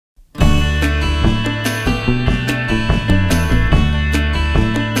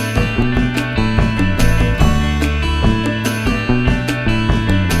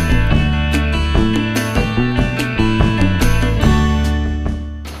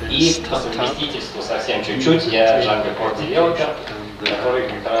И по совместительству совсем чуть-чуть я Django Core Developer, который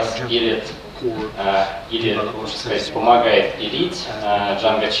как раз пилит, или, лучше сказать, помогает пилить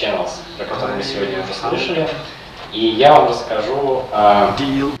Django Channels, про которые мы сегодня уже слышали. И я вам расскажу,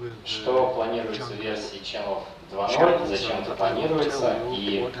 что планируется в версии Channel 2.0, зачем это планируется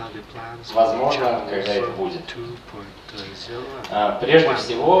и, возможно, когда это будет. Прежде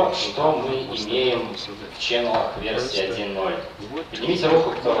всего, что мы имеем в ченнелах версии 1.0. Поднимите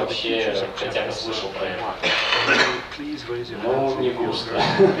руку, кто вообще хотя бы слышал про это. Ну, не густо.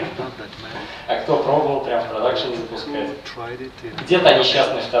 А кто пробовал прям в продакшене запускать? Где-то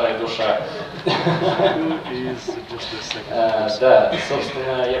несчастная вторая душа. Да,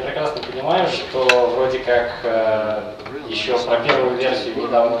 собственно, я прекрасно понимаю, что вроде как еще про первую версию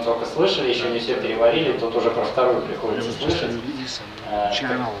недавно только слышали, еще не все переварили, тут уже про вторую приходится слышать.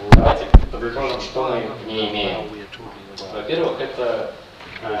 Давайте подытожим, что мы в ней имеем. Во-первых, это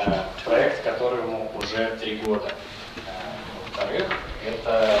проект, которому уже 3 года. Во-вторых,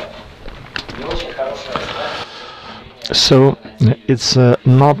 это не очень хорошая связь. So it's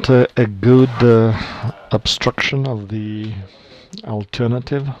not a good abstraction of the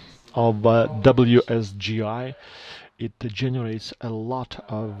alternative of WSGI. It generates a lot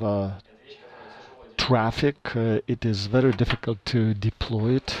of traffic. It is very difficult to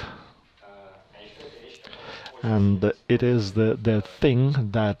deploy it, and it is the thing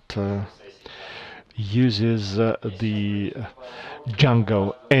that uses the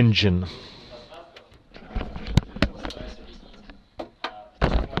Django engine.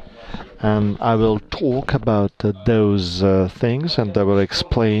 And I will talk about those things, and I will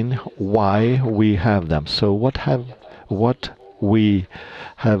explain why we have them. So what we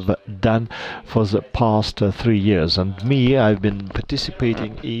have done for the past 3 years, and me, I've been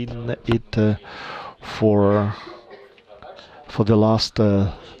participating in it for the last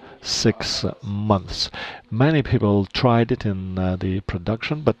 6 months. Many people tried it in the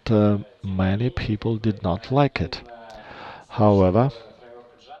production, but many people did not like it. However,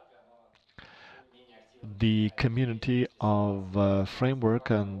 the community of framework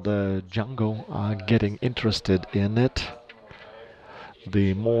and Django are getting interested in it,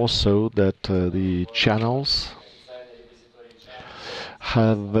 the more so that the channels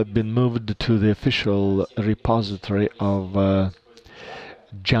have been moved to the official repository of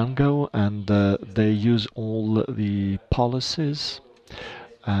Django, and they use all the policies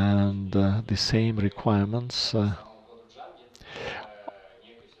and the same requirements.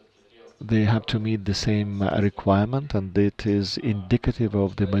 They have to meet the same requirement, and it is indicative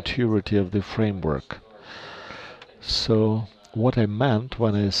of the maturity of the framework. So what I meant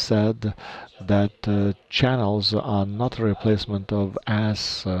when I said that channels are not a replacement of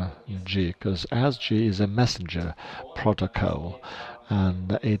ASG, because ASG is a messenger protocol,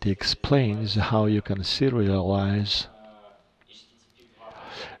 and it explains how you can serialize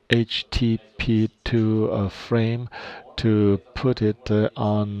HTTP to a frame to put it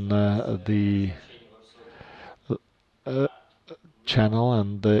on the channel,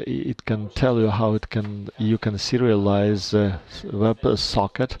 and it can tell you how you can serialize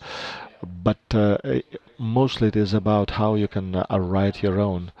WebSocket, but mostly it is about how you can write your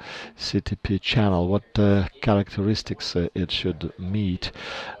own CTP channel, what characteristics it should meet,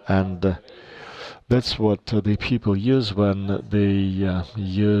 and that's what the people use when they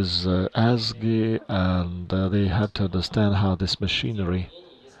use ASCII, and they have to understand how this machinery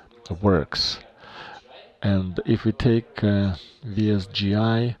works. And if we take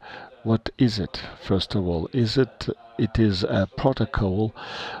VSGI, what is it? First of all, it is a protocol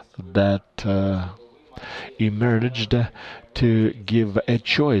that emerged to give a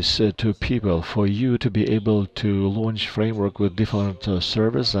choice to people, for you to be able to launch framework with different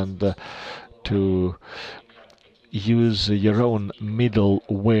servers, and to use your own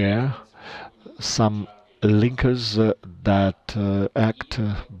middleware, some linkers that act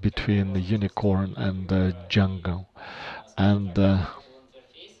between Unicorn and Django. And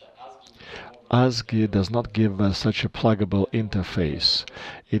ASCII does not give such a pluggable interface.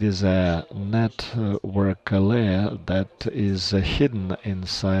 It is a network layer that is hidden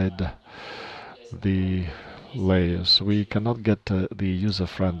inside the layers. We cannot get the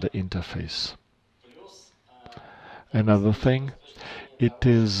user-friendly interface. Another thing, it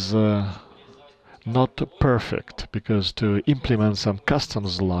is not perfect, because to implement some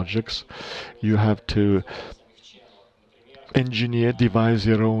customs logics, you have to devise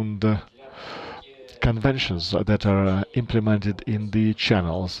your own conventions that are implemented in the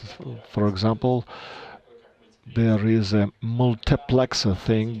channels. For example, there is a multiplexer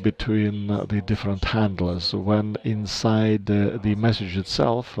thing between the different handlers. When inside the message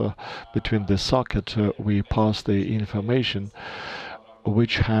itself, between the socket, we pass the information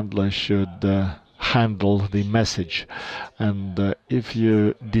which handler should handle the message. And if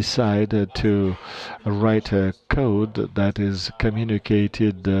you decide to write a code that is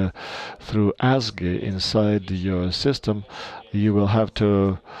communicated through ASCII inside your system, you will have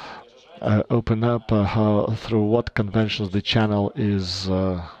to open up through what conventions the channel is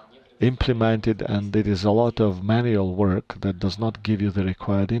implemented, and it is a lot of manual work that does not give you the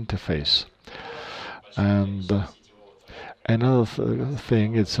required interface. And another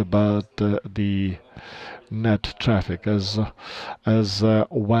thing, it's about the net traffic, as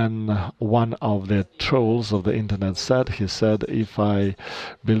when one of the trolls of the internet said, he said, if I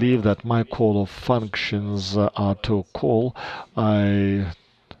believe that my call of functions are to call, I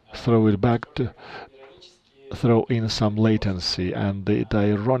throw it back to throw in some latency, and it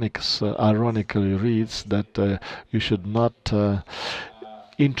ironically reads that you should not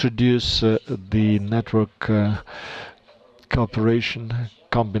introduce the network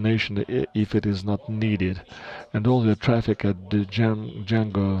combination if it is not needed. And all your traffic at the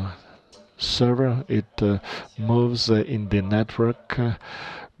Django server, it moves in the network.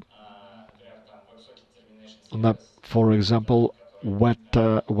 For example,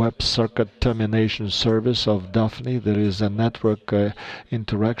 WebSocket termination service of Daphne, there is a network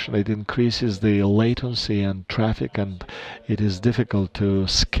interaction. It increases the latency and traffic, and it is difficult to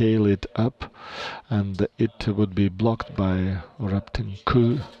scale it up, and it would be blocked by wrapped-in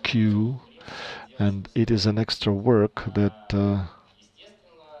queue, and it is an extra work that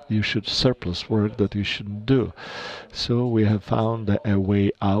surplus work that you shouldn't do. So we have found a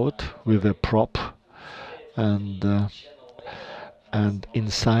way out with a prop, and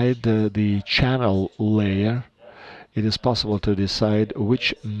inside the channel layer, it is possible to decide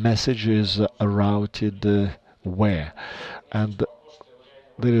which message is routed where. And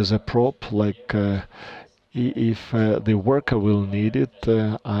there is a prop, like if the worker will need it,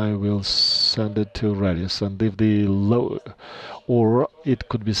 I will send it to Redis, and if the or it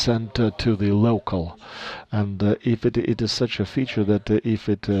could be sent to the local. And if it is such a feature that if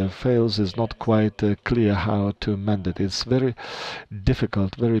it fails, it's not quite clear how to mend it. It's very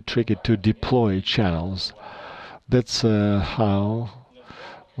difficult, very tricky to deploy channels. That's how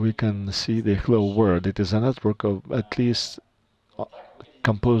we can see the Hello World. It is a network of at least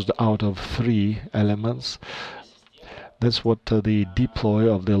composed out of 3 elements. That's what the deploy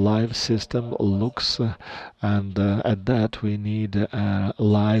of the live system looks, and at that we need a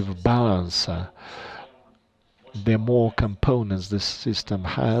live balancer. The more components the system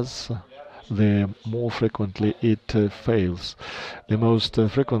has, the more frequently it fails. The most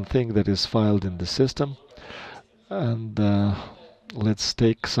frequent thing that is filed in the system, and let's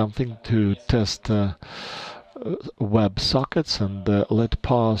take something to test WebSockets, and let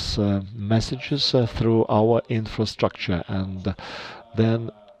pass messages through our infrastructure, and then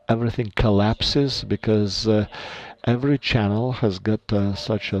everything collapses because every channel has got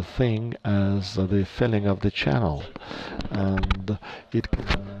such a thing as the filling of the channel, and it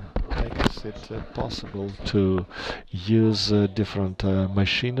makes it possible to use different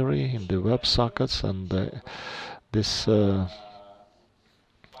machinery in the WebSockets, and this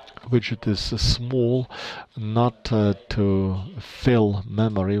widget is small, not to fill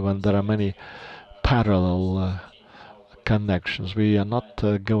memory when there are many parallel connections. We are not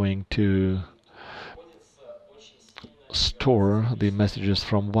going to store the messages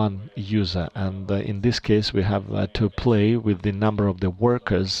from one user, and in this case we have to play with the number of the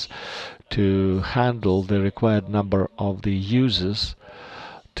workers to handle the required number of the users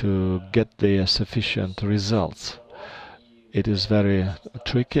to get the sufficient results. It is very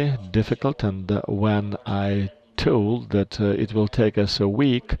tricky, difficult, and when I told that it will take us a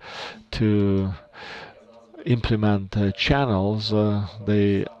week to implement channels, I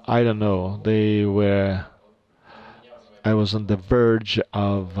don't know, I was on the verge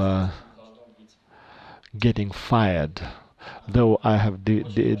of getting fired, though I have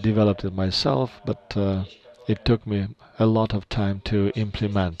developed it myself, but it took me a lot of time to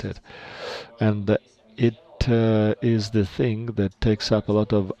implement it. And it is the thing that takes up a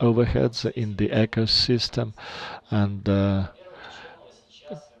lot of overheads in the ecosystem, and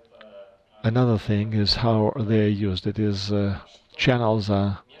another thing is how they are used. It is channels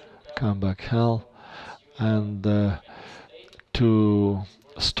are come back hell, and to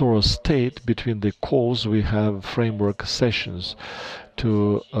store a state between the calls, we have framework sessions.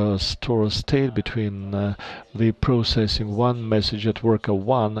 To store a state between the processing one message at worker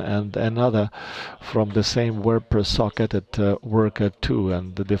 1 and another from the same WebSocket at worker 2,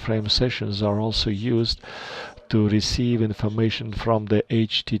 and the frame sessions are also used to receive information from the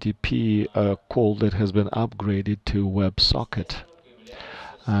HTTP call that has been upgraded to WebSocket.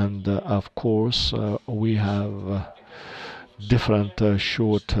 And of course we have different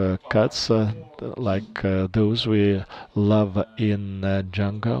shortcuts like those we love in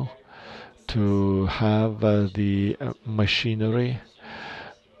Django to have the machinery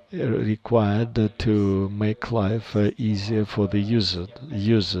required to make life easier for the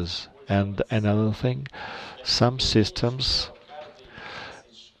users. And another thing, some systems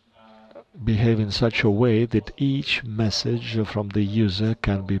behave in such a way that each message from the user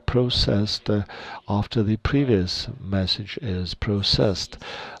can be processed after the previous message is processed.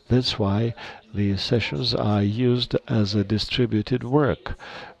 That's why the sessions are used as a distributed work,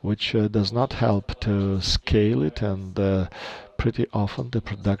 which does not help to scale it, and pretty often the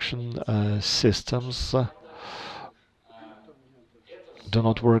production systems do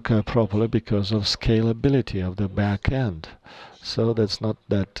not work properly because of scalability of the back end. So that's not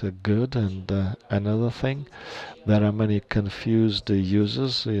that good. And another thing, there are many confused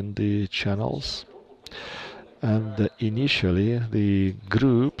users in the channels. And initially the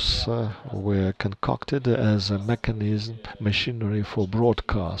groups were concocted as a mechanism, machinery for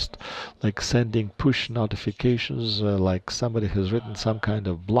broadcast, like sending push notifications, like somebody has written some kind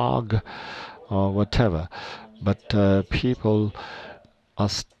of blog or whatever. But people are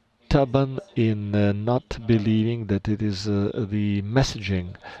stubborn in not believing that it is the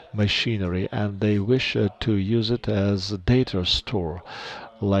messaging machinery, and they wish to use it as a data store,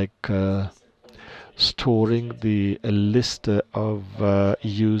 like storing the list of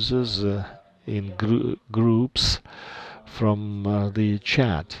users in groups from the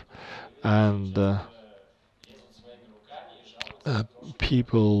chat. And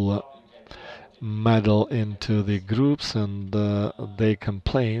people meddle into the groups, and they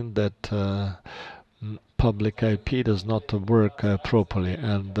complain that public IP does not work properly.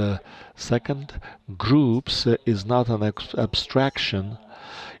 And second, groups is not an abstraction,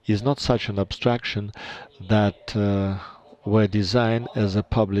 is not such an abstraction that were designed as a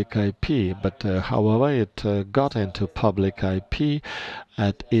public IP, but however it got into public IP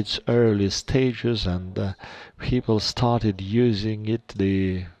at its early stages, and people started using it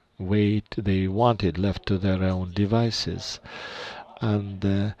the way they wanted, left to their own devices.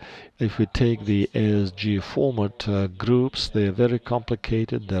 And if we take the ASG format groups, they are very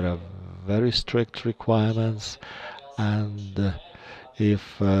complicated, there are very strict requirements, and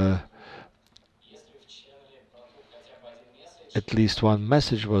if at least one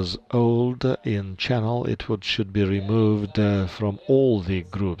message was old in channel, it should be removed from all the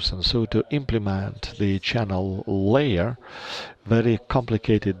groups. And so to implement the channel layer, very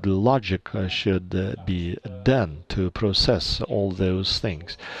complicated logic should be done to process all those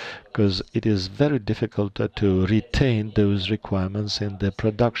things, because it is very difficult to retain those requirements in the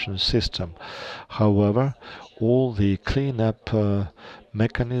production system. However, all the cleanup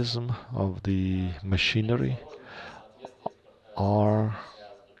mechanism of the machinery are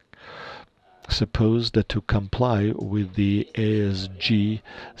supposed to comply with the ASG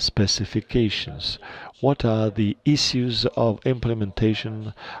specifications. What are the issues of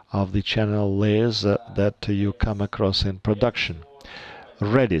implementation of the channel layers that you come across in production?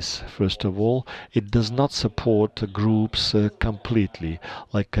 Redis, first of all, it does not support groups completely,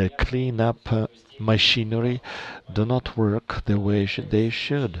 like a cleanup machinery do not work the way they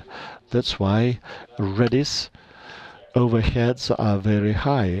should. That's why Redis overheads are very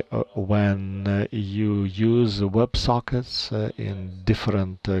high when you use WebSockets in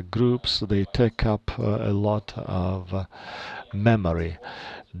different groups. They take up a lot of memory.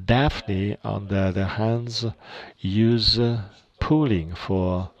 Daphne, on the other hand, use pooling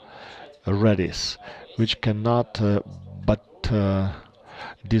for Redis, which cannot but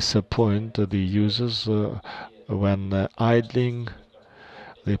disappoint the users when idling.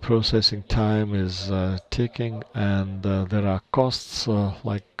 The processing time is ticking, and there are costs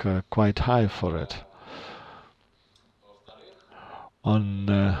quite high for it.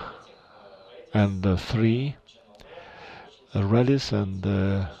 On and 3, Redis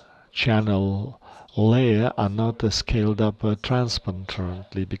and channel layer are not scaled up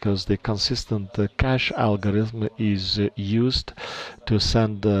transparently, because the consistent cache algorithm is used to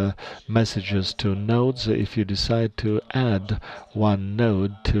send messages to nodes. If you decide to add one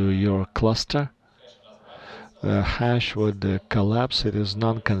node to your cluster, the hash would collapse. It is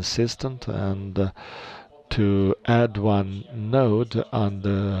non-consistent, and to add one node on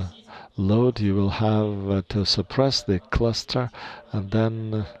the load, you will have to suppress the cluster, and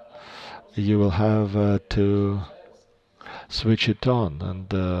then you will have to switch it on.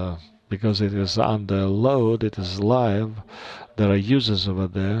 And because it is under load, it is live, there are users over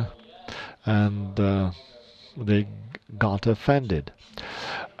there, and they got offended.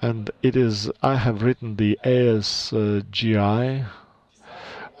 And it is, I have written the ASGI,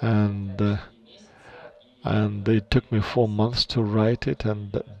 and it took me 4 months to write it,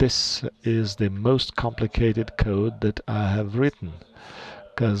 and this is the most complicated code that I have written,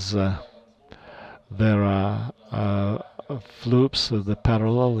 because there are floops, the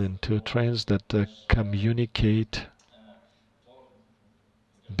parallel in two trains that communicate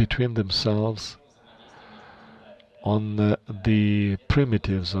between themselves on the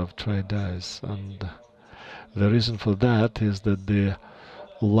primitives of trade dice. And the reason for that is that the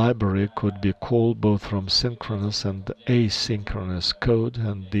library could be called both from synchronous and asynchronous code,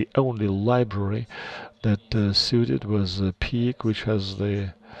 and the only library that suited was peak, which has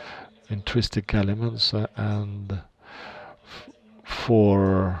the intrinsic elements, and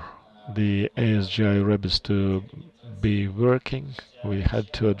for the ASGI rebus to be working, we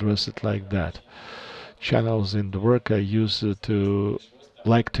had to address it like that. Channels in the work I use to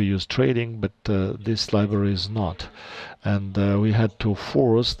like to use trading, but this library is not, and we had to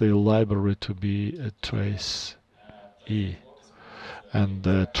force the library to be a trace E,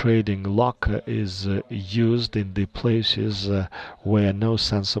 and trading lock is used in the places where no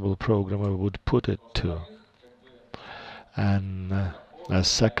sensible programmer would put it to. And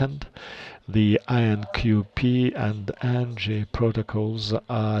second, the INQP and ENG protocols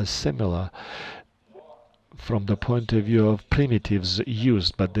are similar from the point of view of primitives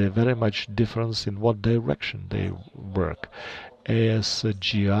used, but they're very much different in what direction they work.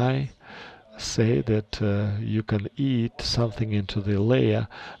 ASGI say that you can eat something into the layer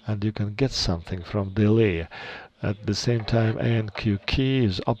and you can get something from the layer. At the same time, ANQK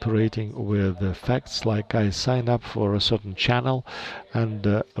is operating with facts like I sign up for a certain channel, and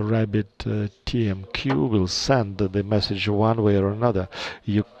Rabbit TMQ will send the message one way or another.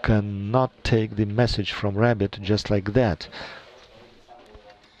 You cannot take the message from Rabbit just like that.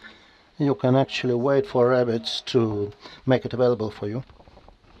 You can actually wait for Rabbits to make it available for you.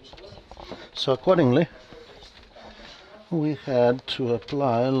 So accordingly, we had to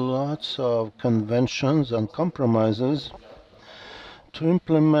apply lots of conventions and compromises to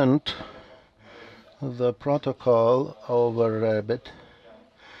implement the protocol over Rabbit.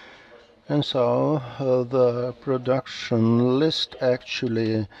 And so the production list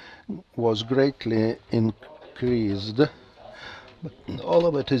actually was greatly increased. But all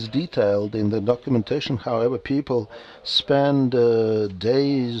of it is detailed in the documentation. However, people spend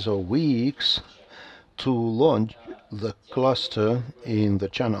days or weeks to launch the cluster in the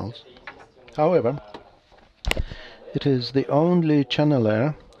channels. However, it is the only channel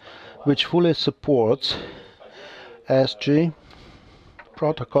layer which fully supports SG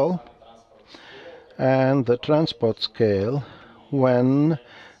protocol and the transport scale when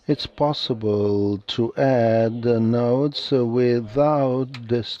it's possible to add nodes without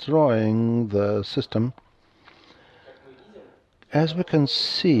destroying the system. As we can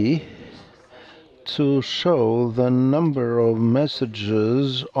see, to show the number of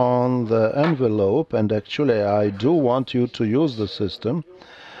messages on the envelope, and actually I do want you to use the system,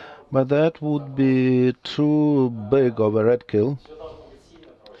 but that would be too big of a red kill.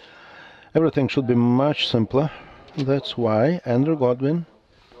 Everything should be much simpler. That's why Andrew Godwin,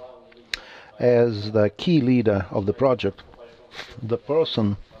 as the key leader of the project, the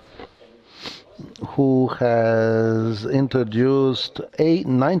person who has introduced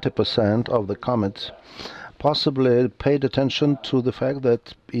 90% of the commits, possibly paid attention to the fact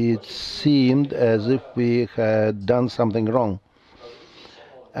that it seemed as if we had done something wrong.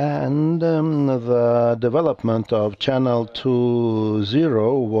 And the development of channel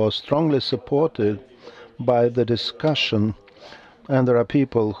 2.0 was strongly supported by the discussion, and there are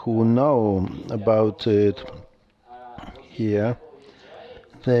people who know about it here.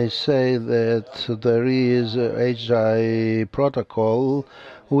 They say that there is a HI protocol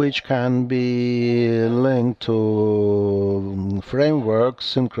which can be linked to frameworks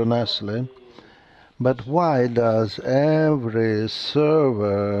synchronously. But why does every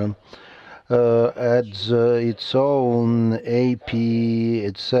server adds its own AP,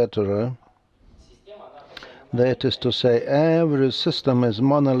 etc.? That is to say, every system is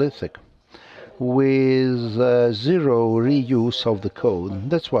monolithic, with zero reuse of the code.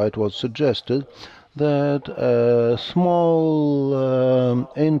 That's why it was suggested that a small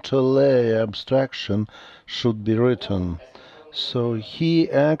interlay abstraction should be written. So he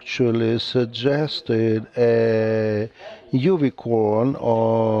actually suggested a unicorn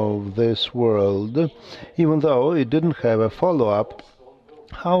of this world, even though it didn't have a follow-up.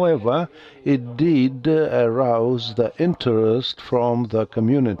 However, it did arouse the interest from the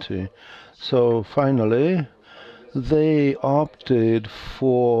community. So finally, they opted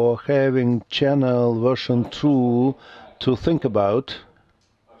for having channel version 2 to think about.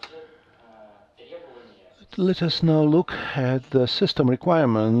 Let us now look at the system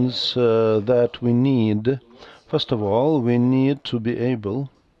requirements that we need. First of all, we need to be able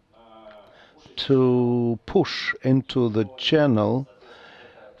to push into the channel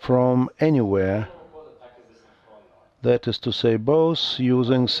from anywhere. That is to say, both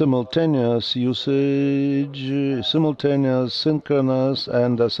using simultaneous usage, simultaneous synchronous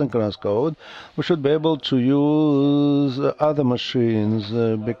and asynchronous code. We should be able to use other machines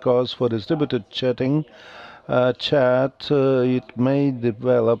because for distributed chatting, it may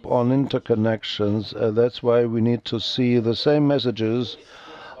develop on interconnections. That's why we need to see the same messages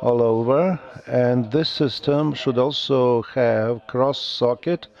all over, and this system should also have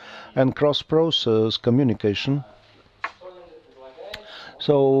cross-socket and cross-process communication.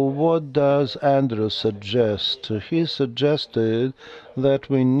 So what does Andrew suggest? He suggested that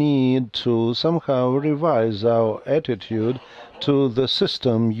we need to somehow revise our attitude to the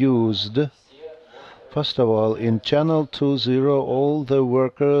system used. First of all, in channel 2.0, all the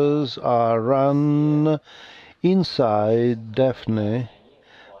workers are run inside Daphne.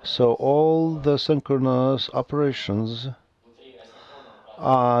 So all the synchronous operations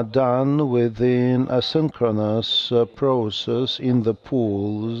are done within a synchronous process in the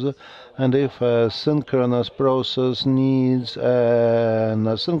pools. And if a synchronous process needs an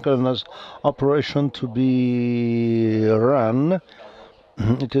asynchronous operation to be run,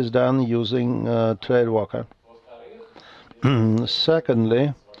 it is done using Trade Walker.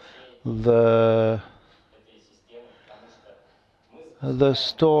 Secondly, the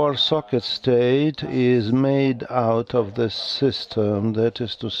store socket state is made out of the system. That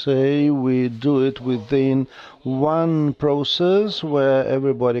is to say, we do it within one process where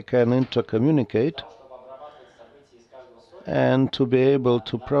everybody can intercommunicate. And to be able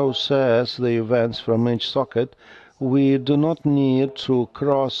to process the events from each socket, we do not need to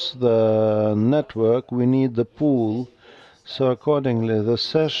cross the network, we need the pool. So accordingly, the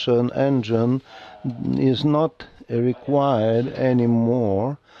session engine is not required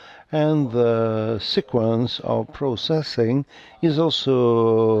anymore, and the sequence of processing is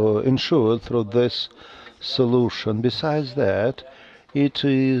also ensured through this solution. Besides that, it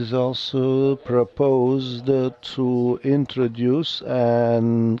is also proposed to introduce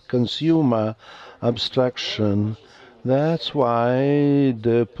an consumer abstraction. That's why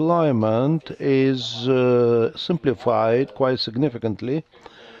deployment is simplified quite significantly,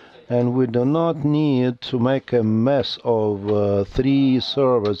 and we do not need to make a mess of 3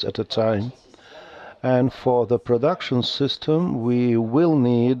 servers at a time. And for the production system, we will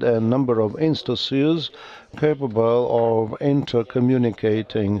need a number of instances capable of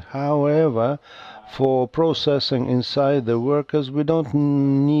intercommunicating. However, for processing inside the workers, we don't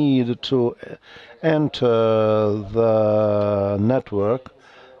need to enter the network.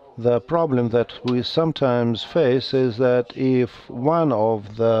 The problem that we sometimes face is that if one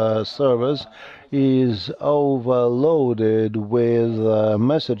of the servers is overloaded with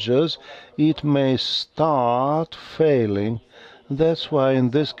messages, it may start failing. That's why in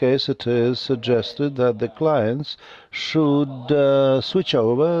this case it is suggested that the clients should switch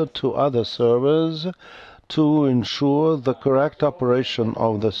over to other servers to ensure the correct operation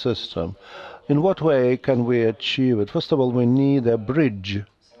of the system. In what way can we achieve it? First of all, we need a bridge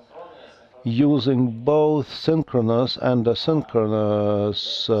using both synchronous and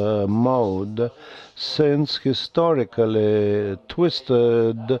asynchronous mode, since historically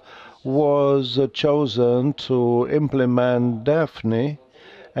Twisted was chosen to implement Daphne,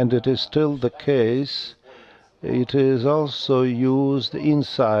 and it is still the case. It is also used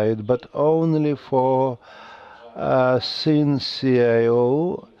inside, but only for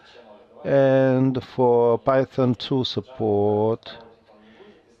SynCIO and for Python 2 support.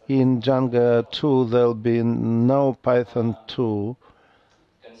 In Django 2, there'll be no Python 2.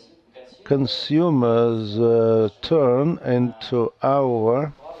 Consumers turn into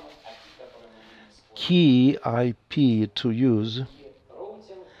our key IP to use,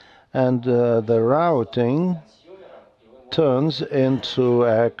 and the routing turns into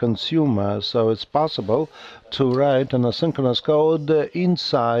a consumer. So it's possible to write an asynchronous code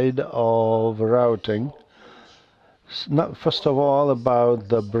inside of routing. First of all, about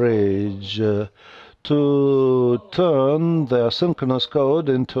the bridge. To turn the asynchronous code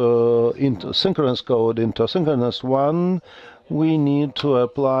into synchronous code into asynchronous one, we need to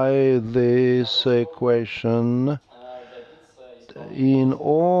apply this equation. In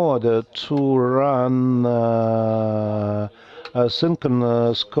order to run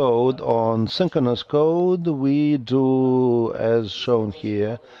asynchronous code on synchronous code, we do as shown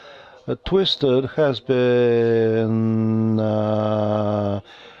here. Twisted has been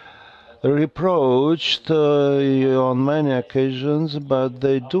reproached on many occasions, but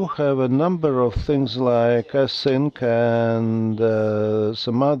they do have a number of things like async and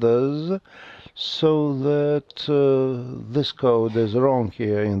some others, so that this code is wrong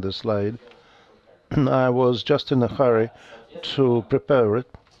here in the slide. I was just in a hurry to prepare it.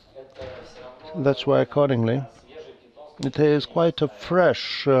 That's why accordingly it is quite a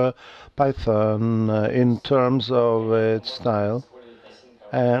fresh Python in terms of its style.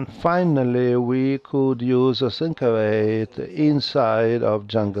 And finally, we could use async inside of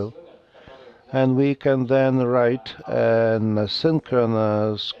Django. And we can then write an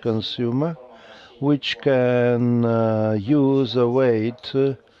asynchronous consumer, which can use await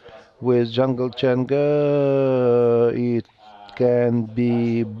with Django. It can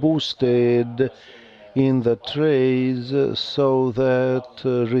be boosted in the trace so that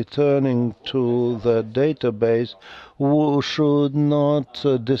returning to the database should not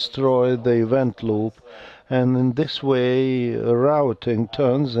destroy the event loop. And in this way, routing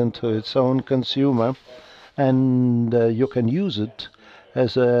turns into its own consumer, and you can use it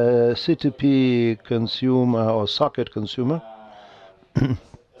as a CTP consumer or socket consumer.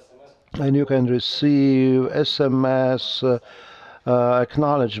 And you can receive SMS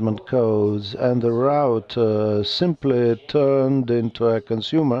acknowledgement codes, and the route simply turned into a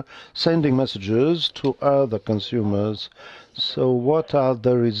consumer, sending messages to other consumers. So what are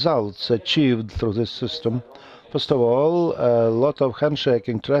the results achieved through this system? First of all, a lot of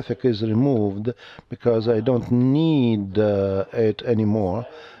handshaking traffic is removed because I don't need it anymore.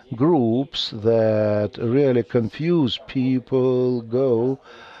 Groups that really confuse people go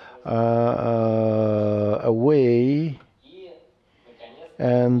away.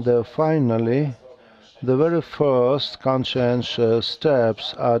 And finally, the very first conscientious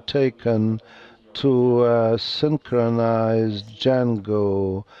steps are taken to synchronize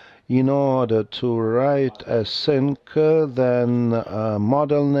Django in order to write async, then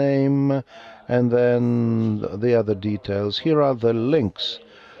model name, and then the other details. Here are the links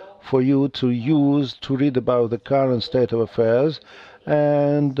for you to use to read about the current state of affairs,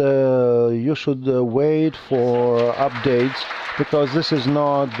 and you should wait for updates, because this is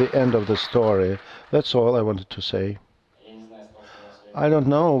not the end of the story. That's all I wanted to say. I don't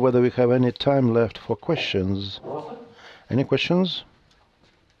know whether we have any time left for questions. Any questions?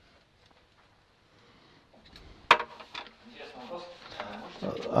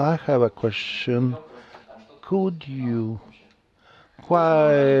 I have a question. Could you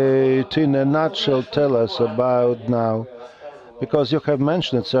quite in a nutshell tell us about now, because you have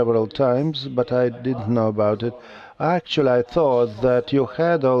mentioned it several times, but I didn't know about it. Actually, I thought that you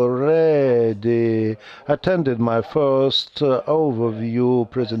had already attended my first overview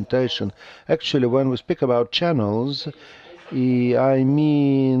presentation. Actually, when we speak about channels, I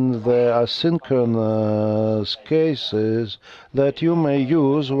mean the asynchronous cases that you may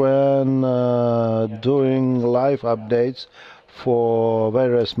use when doing live updates for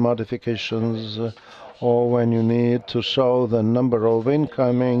various modifications, or when you need to show the number of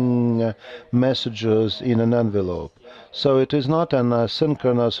incoming messages in an envelope. So it is not an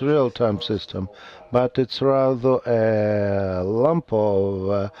asynchronous real-time system, but it's rather a lump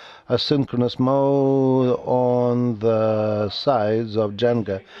of asynchronous mode on the sides of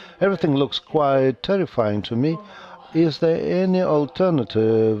Django. Everything looks quite terrifying to me. Is there any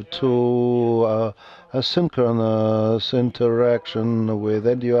alternative to asynchronous interaction with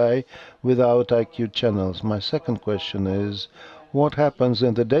NDI without IQ channels? My second question is, what happens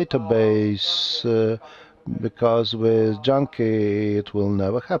in the database? Because with Junkie it will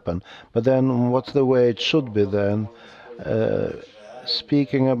never happen. But then what's the way it should be then?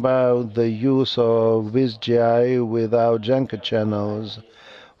 Speaking about the use of WSGI without Junkie channels,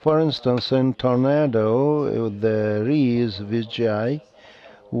 for instance, in Tornado there is WSGI,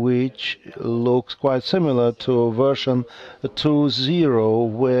 which looks quite similar to version 2.0,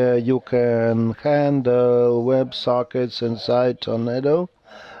 where you can handle WebSockets inside Tornado,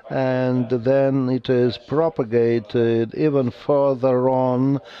 and then it is propagated even further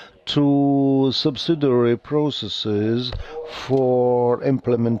on to subsidiary processes for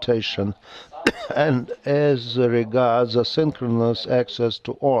implementation. And as regards asynchronous access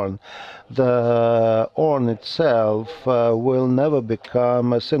to ORN, the ORN itself will never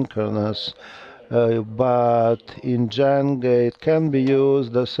become asynchronous, but in Django it can be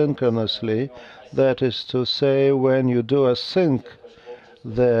used asynchronously. That is to say, when you do a sync,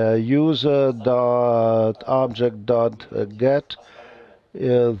 the user.object.get,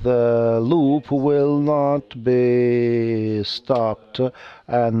 the loop will not be stopped,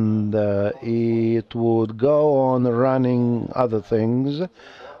 and it would go on running other things.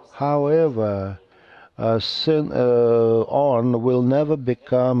 However, ON will never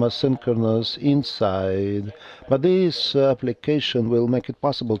become asynchronous inside, but this application will make it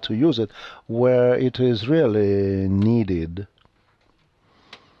possible to use it where it is really needed.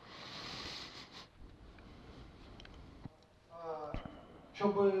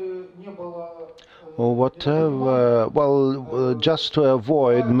 Whatever, well, just to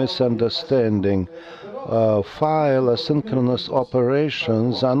avoid misunderstanding, file asynchronous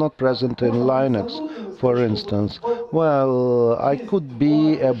operations are not present in Linux, for instance. Well, I could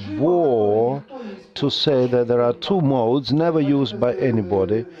be a bore to say that there are two modes never used by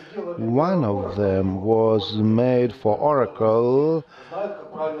anybody. One of them was made for Oracle,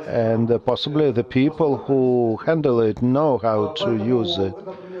 and possibly the people who handle it know how to use it.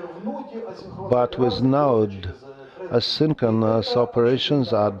 But with Node, asynchronous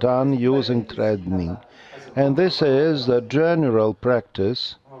operations are done using threading. And this is the general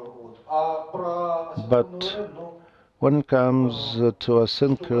practice. But when it comes to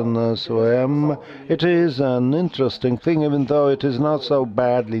asynchronous OM, it is an interesting thing, even though it is not so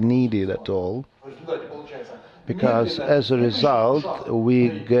badly needed at all. Because as a result, we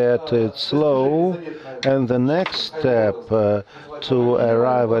get it slow, and the next step to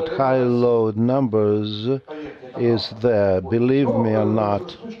arrive at high load numbers is there, believe me or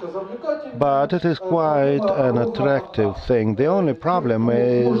not. But it is quite an attractive thing. The only problem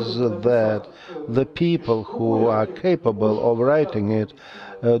is that the people who are capable of writing it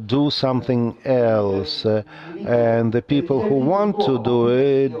do something else, and the people who want to do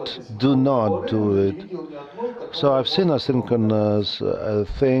it do not do it. So I've seen asynchronous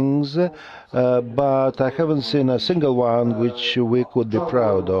things, but I haven't seen a single one which we could be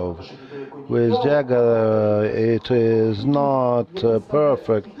proud of. With Django, it is not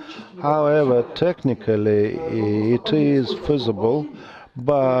perfect. However, technically, it is feasible.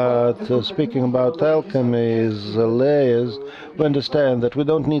 But speaking about alchemy's layers, we understand that we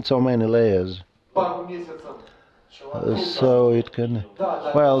don't need so many layers. So it can...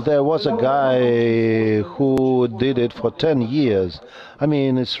 Well, there was a guy who did it for 10 years. I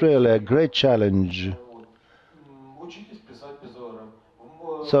mean, it's really a great challenge.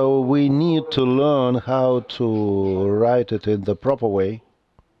 So we need to learn how to write it in the proper way.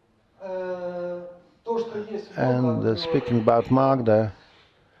 And speaking about Magda,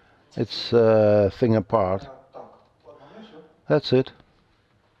 it's a thing apart. That's it.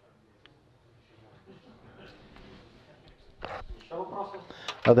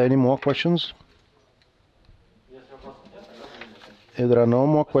 Are there any more questions? If there are no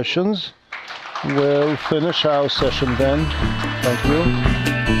more questions, we'll finish our session then. Thank you.